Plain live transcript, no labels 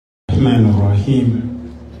الرحمن الرحيم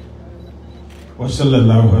وصلى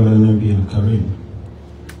الله على النبي الكريم.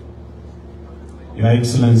 Your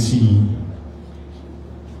Excellency,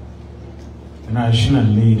 National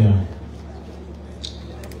Leader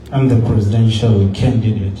and the Presidential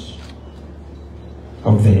Candidate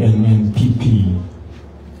of the NNPP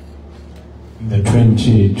in the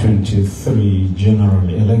 2023 General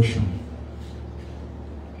Election,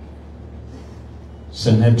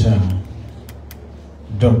 Senator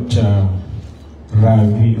Dr.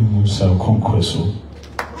 Rabiu Musa Kwankwaso.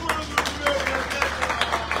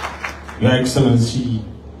 Your Excellency,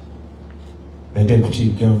 the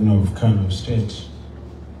Deputy Governor of Kano State,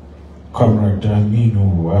 Comrade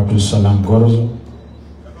Aminu, Abdulsalam, Gwarzo,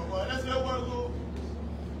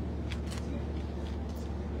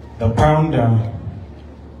 the founder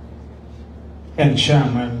and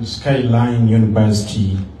chairman, Skyline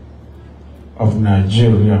University of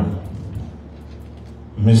Nigeria,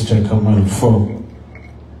 Mr. Kamal Fog,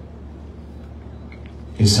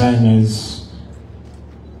 His Highness,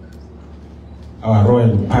 our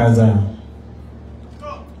Royal Father,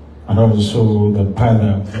 and also the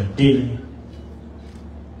father of the day,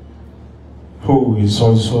 who is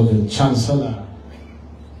also the Chancellor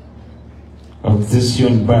of this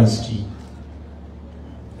university,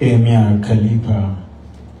 Emir Khalifa,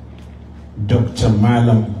 Dr.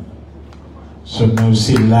 Malam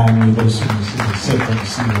Sanusi Lamido, the second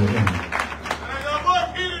COM,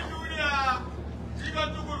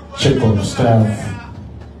 Chief of Staff,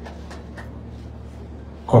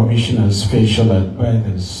 Commissioner Special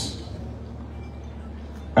Advisors,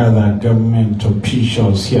 other government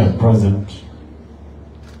officials here present,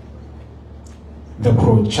 the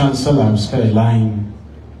Pro-Chancellor of Skyline,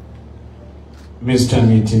 Mr.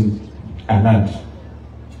 Nitin Anad,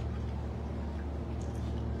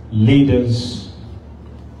 leaders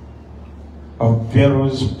of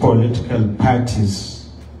various political parties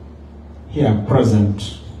here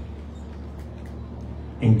present,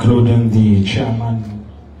 including the Chairman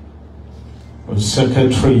or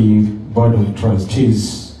Secretary Board of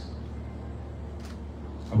Trustees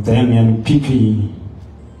of the NNPP,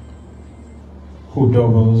 who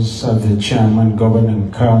doubles as the Chairman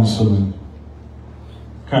Governing Council,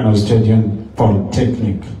 Kano Stadium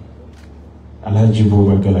Polytechnic, Alhaji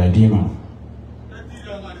Muhammad,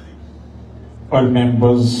 all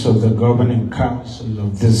members of the Governing Council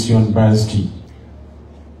of this university,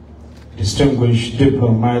 distinguished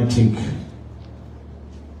diplomatic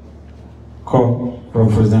corps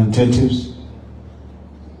representatives,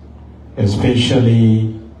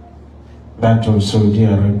 especially that of Saudi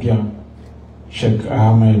Arabia, Sheikh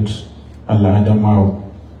Ahmed Al-Adamaw,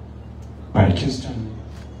 Pakistan,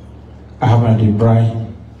 Ahmad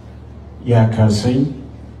Ibrahim, Yakasai,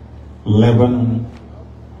 Lebanon,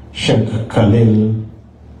 Sheikh Khalil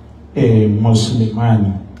A.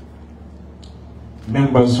 Musliman,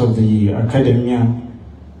 members of the academia,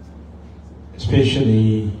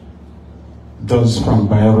 especially those from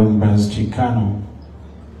Bayero University, Kano,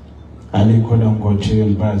 Ali Kodangote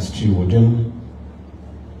University, Wudin,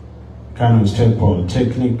 Kano State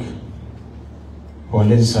Polytechnic,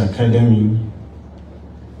 Police Academy,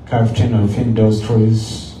 Captain of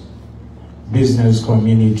Industries, business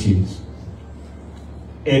communities,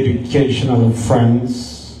 educational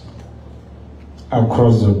friends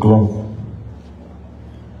across the globe,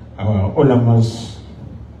 our ulamas,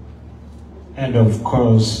 and of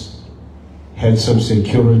course, heads of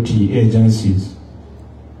security agencies,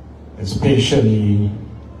 especially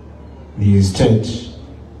the State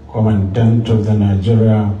Commandant of the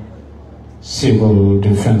Nigeria Civil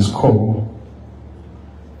Defense Corps,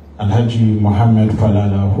 Alhaji Muhammad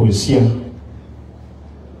Falala, who is here,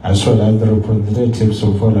 as well as the representatives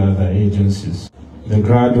of all other agencies, the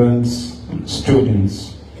graduates,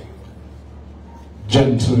 students,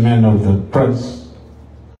 gentlemen of the press.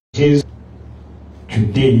 Today,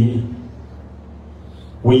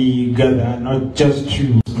 we gather not just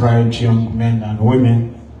to bright young men and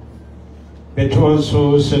women, but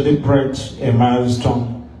also celebrate a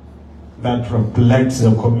milestone that reflects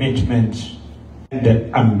the commitment and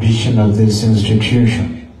the ambition of this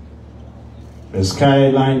institution. The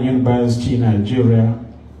Skyline University in Nigeria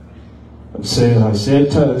has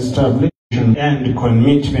set establishment and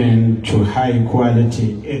commitment to high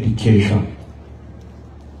quality education.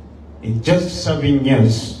 In just 7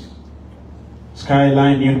 years,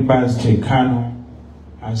 Skyline University Kano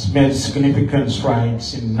has made significant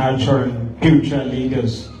strides in nurturing future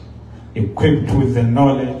leaders equipped with the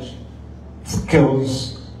knowledge,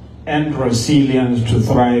 skills, and resilience to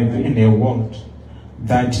thrive in a world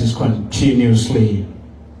that is continuously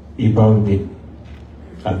evolving.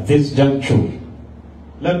 At this juncture,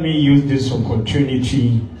 let me use this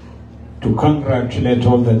opportunity to congratulate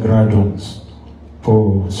all the graduates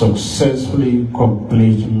for successfully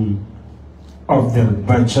completing of their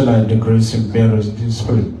bachelor degrees in various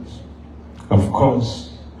disciplines. Of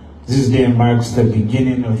course, this day marks the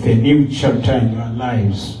beginning of a new chapter in your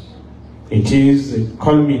lives. It is a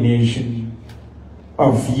culmination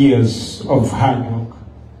of years of hard work,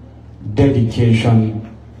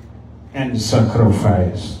 dedication, and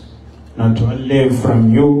sacrifice, not only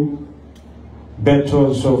from you, but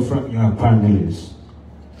also from your families,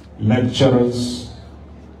 lecturers,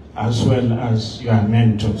 as well as your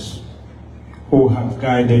mentors, who have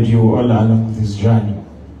guided you all along this journey.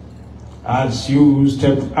 As you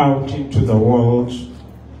step out into the world,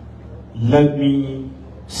 let me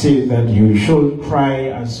say that you should try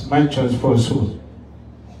as much as possible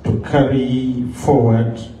to carry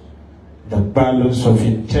forward the values of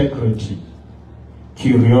integrity,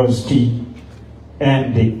 curiosity,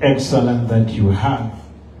 and the excellence that you have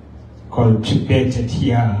cultivated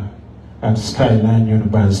here at Skyline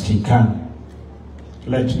University, Kano.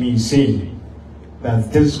 Let me say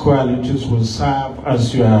that these qualities will serve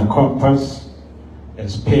as your compass,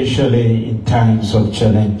 especially in times of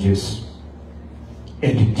challenges.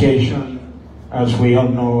 Education, as we all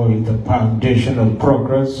know, is the foundation of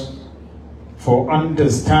progress for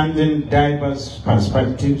understanding diverse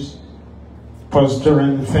perspectives,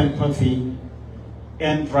 fostering empathy,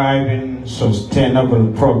 and driving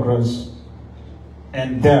sustainable progress.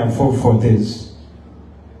 And therefore, for this,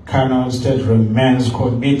 Kano State remains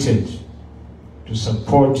committed to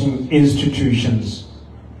supporting institutions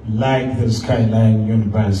like the Skyline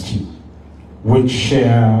University, which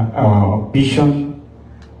share our vision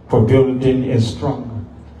for building a strong,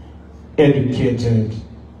 educated,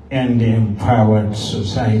 and empowered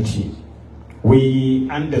society. We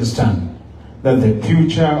understand that the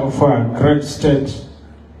future of our great state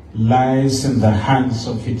lies in the hands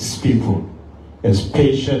of its people,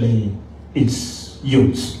 especially its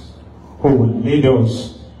youths, who will lead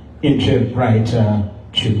us into a brighter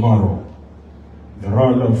tomorrow. The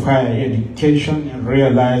role of higher education in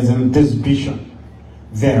realizing this vision,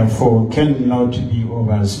 therefore, cannot be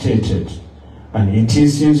overstated, and it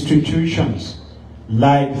is institutions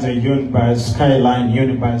like the Skyline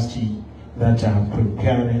University that are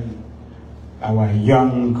preparing our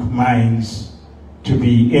young minds to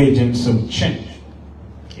be agents of change,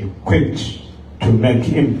 equipped to make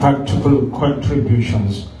impactful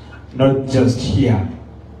contributions, not just here,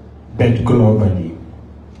 but globally.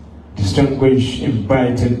 Distinguished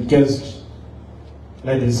invited guests,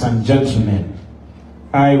 ladies and gentlemen,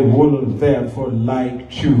 I would therefore like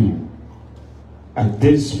to, at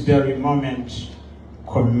this very moment,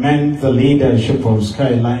 commend the leadership of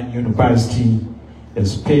Skyline University,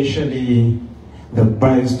 especially the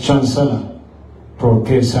Vice Chancellor,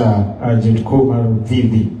 Professor Ajit Kumar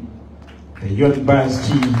Vivi, the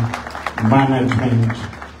university management,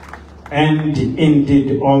 and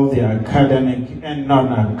indeed all the academic and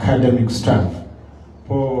non-academic staff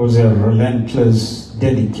for their relentless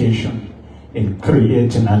dedication in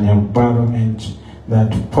creating an environment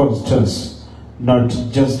that fosters not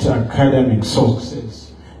just academic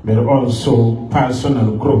success, but also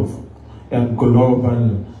personal growth and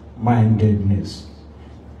global mindedness.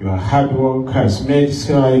 Your hard work has made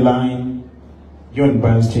Skyline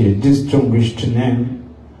University a distinguished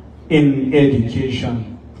name in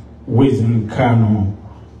education within Kano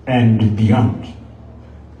and beyond.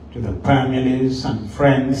 To the families and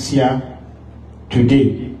friends here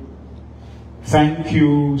today, thank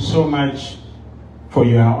you so much for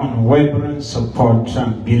your unwavering support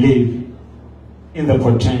and belief in the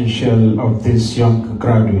potential of these young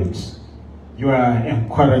graduates. Your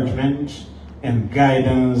encouragement and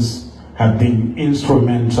guidance have been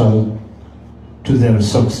instrumental to their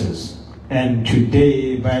success. And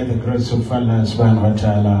today, by the grace of Allah subhanahu wa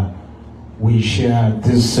ta'ala, we share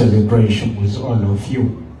this celebration with all of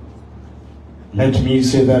you. Let me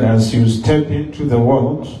say that as you step into the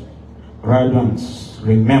world, graduates,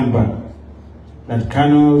 remember that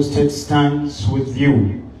Kano State stands with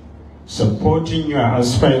you, supporting your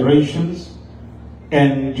aspirations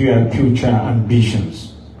and your future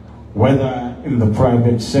ambitions, whether in the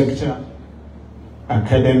private sector,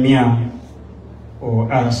 academia,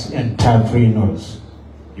 or as entrepreneurs.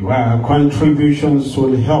 Your contributions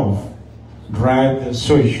will help drive the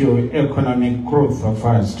socio-economic growth of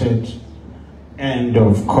our state and,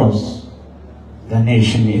 of course, the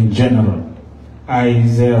nation in general. I,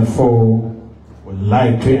 therefore, would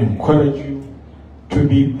like to encourage you to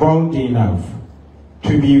be bold enough,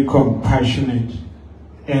 to be compassionate,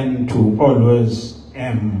 and to always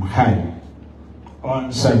aim high.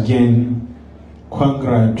 Once again,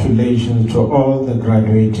 congratulations to all the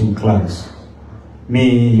graduating class. May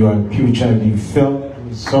your future be filled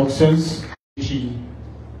with success.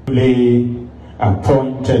 Duly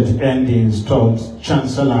appointed and installed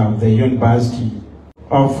Chancellor of the University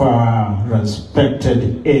of our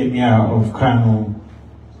respected Emir of Kano,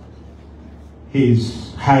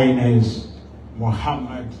 His Highness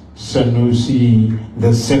Muhammad Sanusi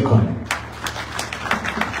II.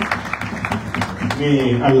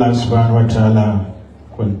 May Allah subhanahu wa ta'ala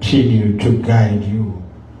continue to guide you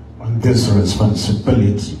on this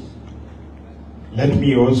responsibility. Let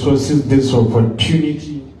me also seize this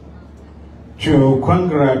opportunity to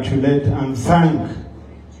congratulate and thank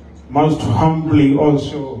most humbly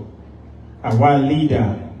also our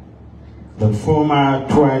leader, the former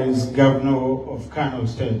twice governor of Kano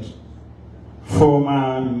State,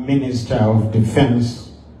 former Minister of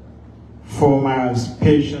Defense, former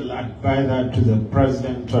special advisor to the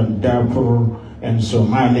President on Darfur and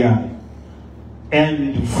Somalia,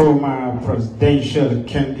 and former presidential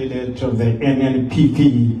candidate of the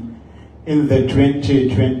NNPP in the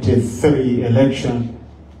 2023 election,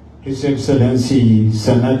 His Excellency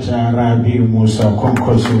Senator Rabiu Musa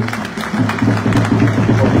Kwankwaso,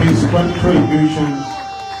 for his contributions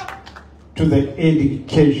to the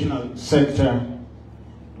educational sector,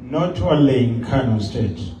 not only in Kano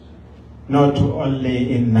State, not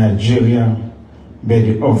only in Nigeria, but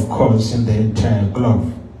of course in the entire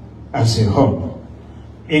globe as a whole,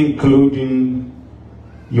 including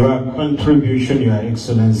your contribution, Your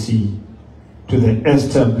Excellency, to the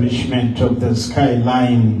establishment of the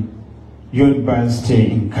Skyline University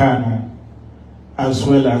in Kano, as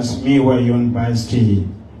well as Miwa University,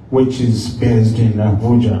 which is based in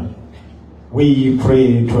Abuja. We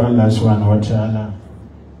pray to Allah subhanahu wa ta'ala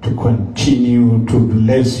to continue to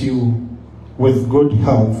bless you with good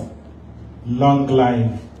health, long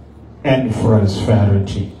life, and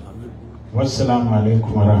prosperity. Wassalamu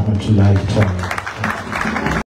alaikum wa rahmatullahi ta'ala.